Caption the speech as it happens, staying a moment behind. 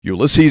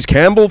Ulysses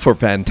Campbell for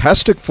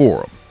Fantastic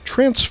Forum.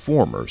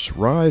 Transformers: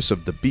 Rise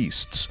of the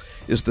Beasts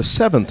is the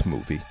seventh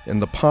movie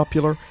in the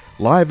popular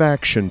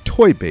live-action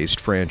toy-based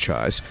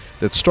franchise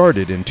that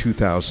started in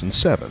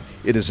 2007.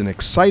 It is an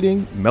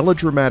exciting,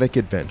 melodramatic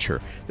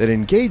adventure that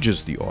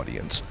engages the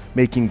audience,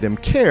 making them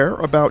care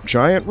about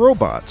giant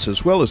robots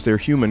as well as their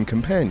human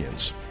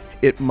companions.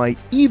 It might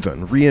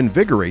even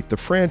reinvigorate the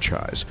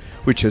franchise,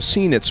 which has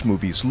seen its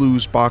movies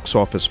lose box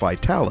office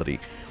vitality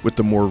with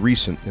the more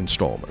recent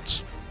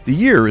installments. The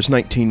year is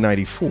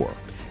 1994,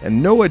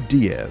 and Noah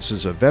Diaz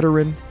is a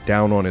veteran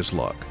down on his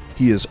luck.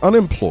 He is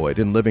unemployed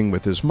and living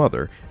with his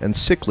mother and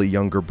sickly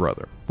younger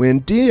brother. When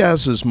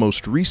Diaz's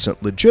most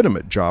recent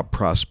legitimate job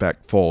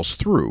prospect falls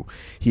through,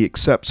 he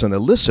accepts an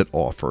illicit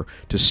offer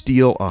to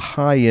steal a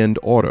high-end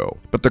auto,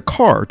 but the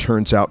car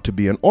turns out to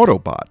be an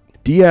Autobot.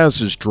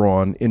 Diaz is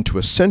drawn into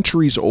a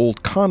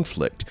centuries-old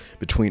conflict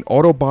between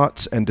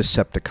Autobots and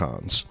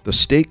Decepticons. The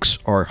stakes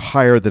are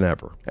higher than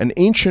ever. An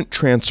ancient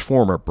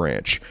Transformer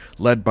branch,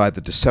 led by the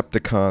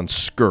Decepticon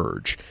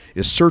Scourge,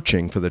 is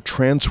searching for the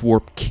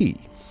Transwarp Key,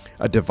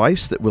 a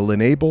device that will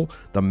enable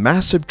the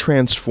massive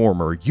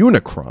Transformer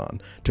Unicron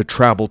to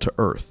travel to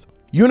Earth.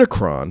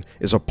 Unicron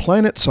is a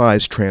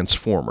planet-sized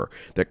transformer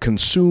that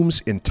consumes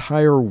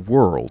entire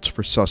worlds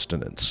for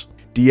sustenance.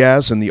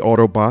 Diaz and the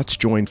Autobots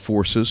join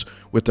forces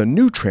with a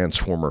new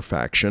Transformer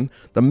faction,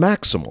 the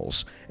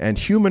Maximals, and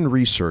human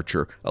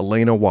researcher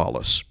Elena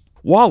Wallace.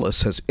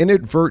 Wallace has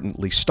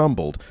inadvertently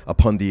stumbled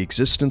upon the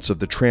existence of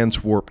the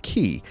Transwarp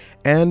Key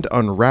and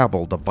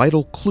unraveled a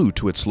vital clue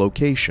to its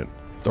location.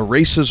 The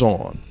race is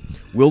on.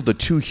 Will the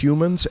two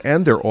humans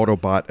and their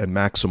Autobot and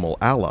Maximal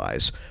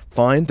allies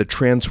find the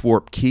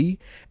Transwarp Key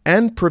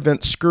and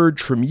prevent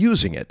Scourge from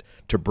using it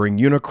to bring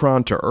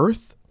Unicron to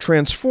Earth?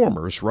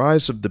 Transformers: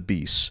 Rise of the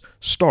Beasts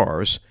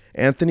stars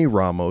Anthony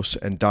Ramos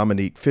and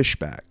Dominique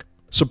Fishback.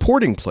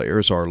 Supporting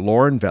players are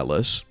Lauren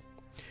Velez,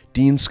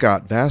 Dean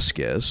Scott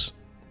Vasquez,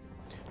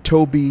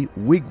 Toby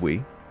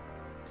Wigwe,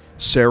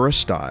 Sarah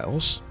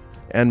Stiles,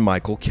 and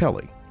Michael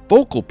Kelly.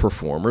 Vocal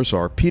performers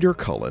are Peter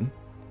Cullen,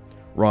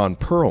 Ron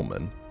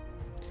Perlman,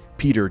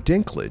 Peter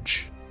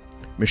Dinklage,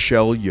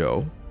 Michelle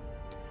Yeoh,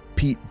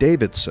 Pete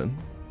Davidson,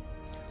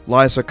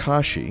 Liza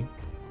Koshy,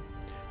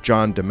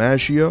 John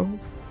DiMaggio,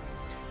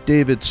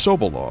 David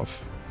Sobolov,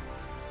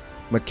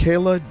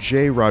 Michaela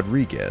J.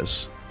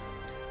 Rodriguez,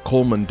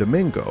 Coleman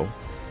Domingo,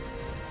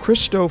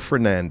 Cristo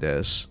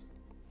Fernandez,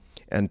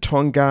 and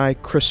Tongai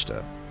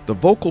Krista. The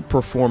vocal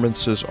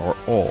performances are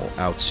all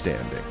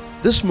outstanding.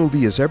 This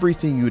movie is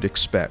everything you'd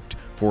expect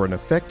for an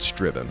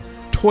effects-driven,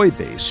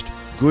 toy-based,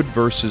 good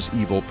versus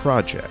evil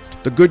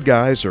project. The good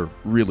guys are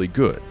really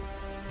good.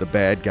 The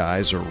bad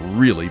guys are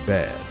really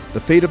bad.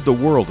 The fate of the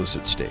world is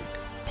at stake.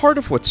 Part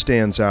of what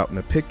stands out in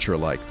a picture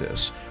like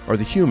this are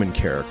the human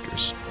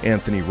characters.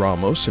 Anthony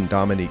Ramos and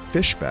Dominique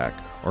Fishback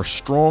are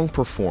strong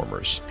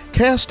performers.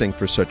 Casting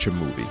for such a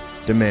movie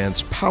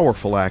demands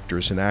powerful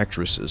actors and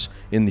actresses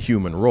in the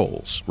human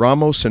roles.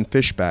 Ramos and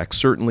Fishback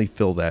certainly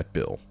fill that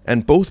bill,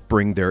 and both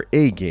bring their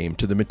A-game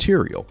to the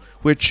material,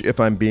 which, if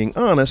I'm being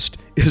honest,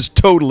 is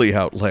totally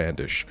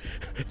outlandish.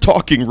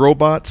 Talking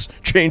robots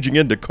changing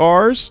into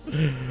cars?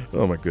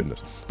 Oh my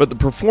goodness. But the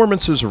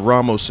performances of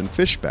Ramos and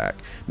Fishback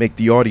make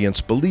the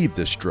audience believe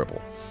this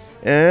drivel.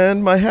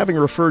 And my having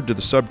referred to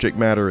the subject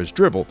matter as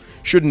drivel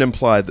shouldn't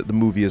imply that the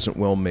movie isn't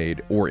well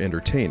made or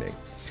entertaining.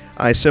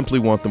 I simply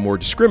want the more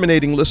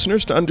discriminating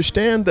listeners to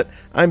understand that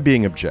I'm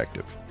being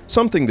objective.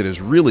 Something that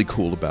is really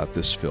cool about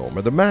this film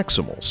are the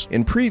Maximals.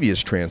 In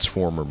previous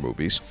Transformer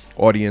movies,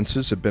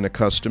 audiences have been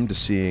accustomed to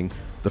seeing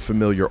the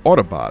familiar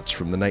Autobots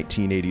from the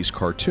 1980s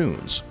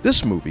cartoons.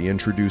 This movie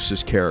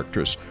introduces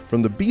characters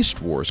from the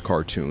Beast Wars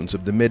cartoons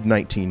of the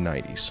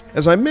mid-1990s.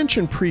 As I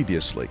mentioned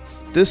previously,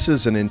 this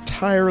is an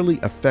entirely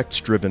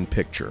effects-driven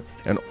picture,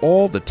 and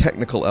all the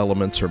technical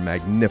elements are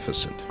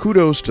magnificent.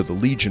 Kudos to the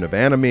legion of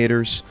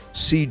animators,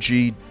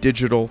 CG,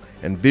 digital,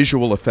 and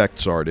visual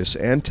effects artists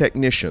and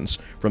technicians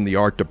from the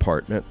art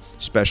department,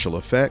 special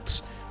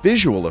effects,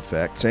 visual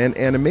effects, and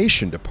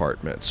animation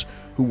departments,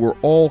 who were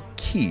all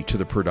key to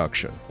the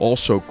production.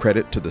 Also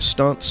credit to the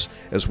stunts,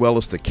 as well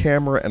as the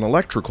camera and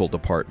electrical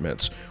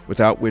departments,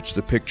 without which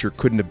the picture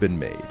couldn't have been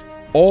made.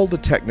 All the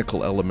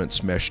technical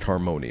elements meshed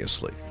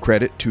harmoniously.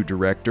 Credit to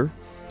director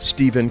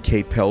Stephen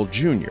K. Pell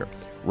Jr.,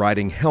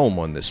 riding helm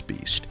on this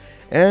beast,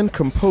 and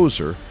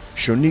composer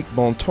Shonique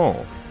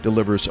Bontemps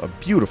delivers a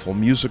beautiful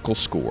musical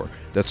score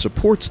that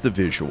supports the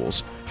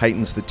visuals,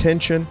 heightens the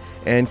tension,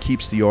 and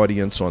keeps the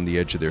audience on the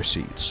edge of their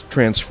seats.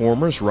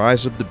 Transformers: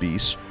 Rise of the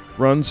Beasts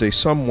runs a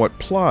somewhat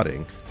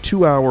plodding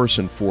 2 hours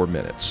and 4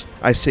 minutes.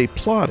 I say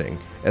plodding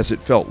as it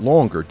felt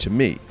longer to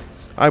me.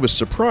 I was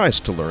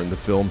surprised to learn the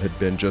film had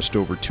been just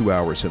over 2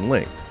 hours in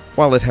length.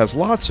 While it has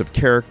lots of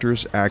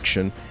characters,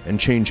 action, and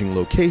changing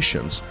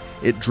locations,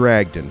 it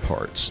dragged in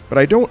parts. But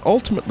I don't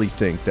ultimately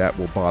think that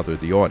will bother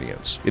the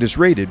audience. It is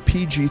rated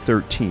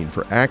PG-13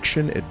 for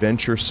action,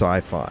 adventure,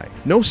 sci-fi.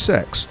 No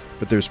sex,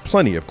 but there's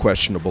plenty of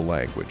questionable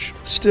language.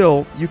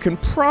 Still, you can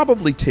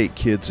probably take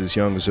kids as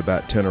young as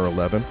about 10 or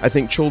 11. I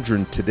think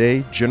children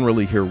today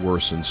generally hear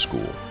worse in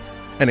school.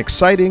 An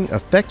exciting,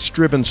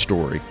 effects-driven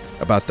story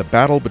about the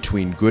battle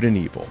between good and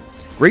evil.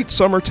 Great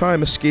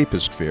summertime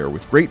escapist fare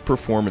with great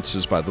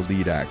performances by the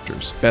lead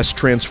actors. Best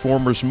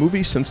Transformers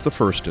movie since the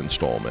first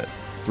installment.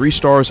 3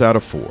 stars out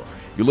of 4.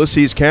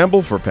 Ulysses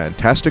Campbell for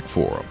Fantastic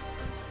Forum.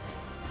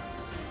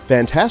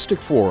 Fantastic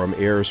Forum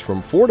airs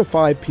from 4 to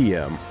 5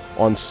 p.m.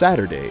 on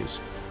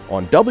Saturdays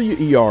on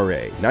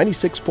WERA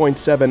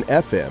 96.7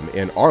 FM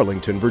in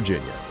Arlington,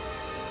 Virginia.